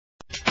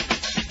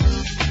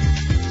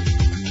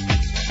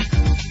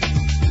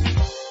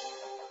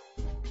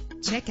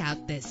Check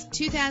out this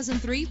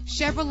 2003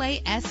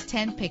 Chevrolet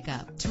S-10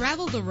 pickup.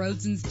 Travel the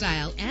roads in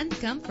style and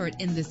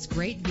comfort in this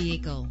great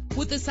vehicle.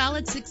 With a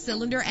solid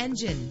 6-cylinder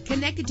engine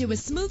connected to a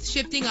smooth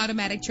shifting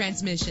automatic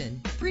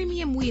transmission,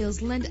 premium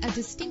wheels lend a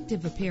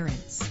distinctive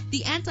appearance.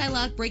 The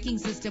anti-lock braking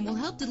system will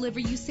help deliver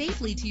you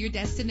safely to your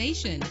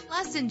destination.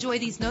 Plus, enjoy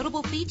these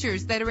notable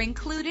features that are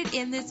included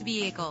in this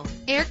vehicle: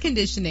 air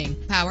conditioning,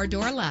 power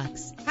door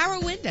locks, power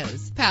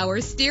windows,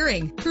 power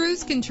steering,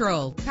 cruise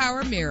control,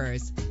 power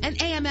mirrors, an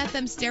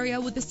AM/FM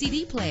stereo with a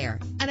CD player,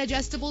 an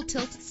adjustable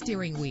tilt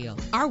steering wheel.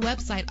 Our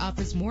website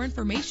offers more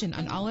information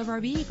on all of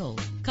our vehicles.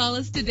 Call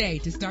us today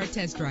to start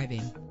test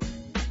driving.